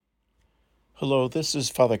Hello, this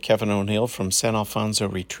is Father Kevin O'Neill from San Alfonso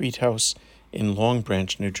Retreat House in Long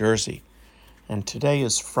Branch, New Jersey, and today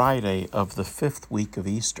is Friday of the 5th week of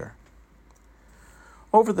Easter.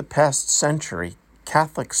 Over the past century,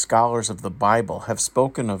 Catholic scholars of the Bible have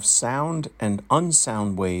spoken of sound and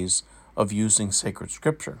unsound ways of using sacred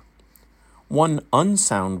scripture. One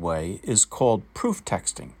unsound way is called proof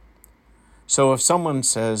texting. So if someone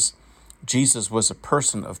says Jesus was a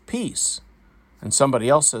person of peace, and somebody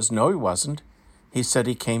else says no, he wasn't, he said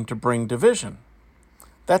he came to bring division.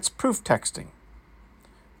 That's proof texting.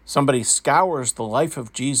 Somebody scours the life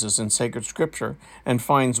of Jesus in sacred scripture and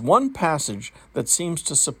finds one passage that seems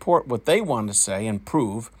to support what they want to say and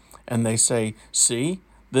prove, and they say, see,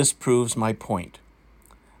 this proves my point.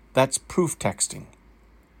 That's proof texting.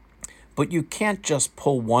 But you can't just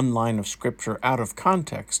pull one line of scripture out of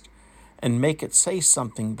context and make it say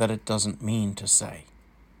something that it doesn't mean to say.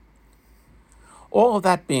 All of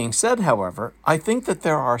that being said, however, I think that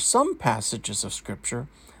there are some passages of Scripture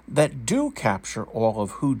that do capture all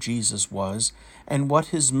of who Jesus was and what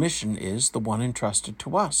his mission is, the one entrusted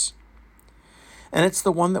to us. And it's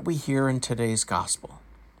the one that we hear in today's gospel.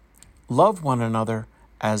 Love one another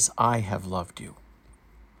as I have loved you.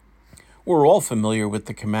 We're all familiar with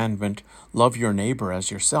the commandment, love your neighbor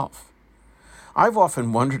as yourself. I've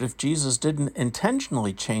often wondered if Jesus didn't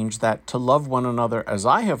intentionally change that to love one another as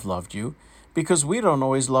I have loved you, because we don't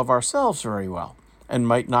always love ourselves very well and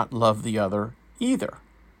might not love the other either.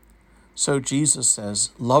 So Jesus says,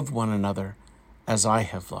 love one another as I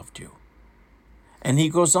have loved you. And he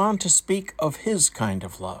goes on to speak of his kind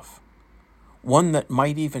of love, one that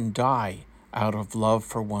might even die out of love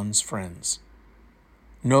for one's friends.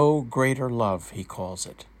 No greater love, he calls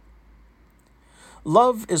it.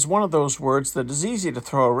 Love is one of those words that is easy to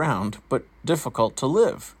throw around, but difficult to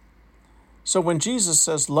live. So when Jesus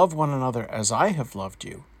says, love one another as I have loved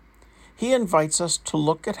you, he invites us to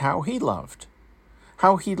look at how he loved,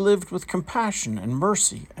 how he lived with compassion and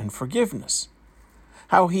mercy and forgiveness,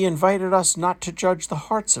 how he invited us not to judge the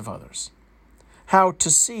hearts of others, how to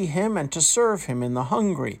see him and to serve him in the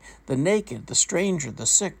hungry, the naked, the stranger, the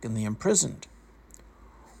sick, and the imprisoned.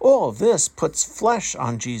 All of this puts flesh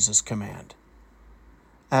on Jesus' command.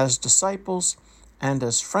 As disciples and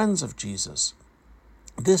as friends of Jesus,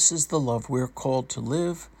 this is the love we're called to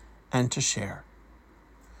live and to share.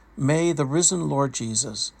 May the risen Lord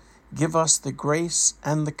Jesus give us the grace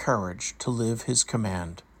and the courage to live his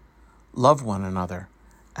command. Love one another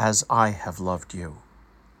as I have loved you.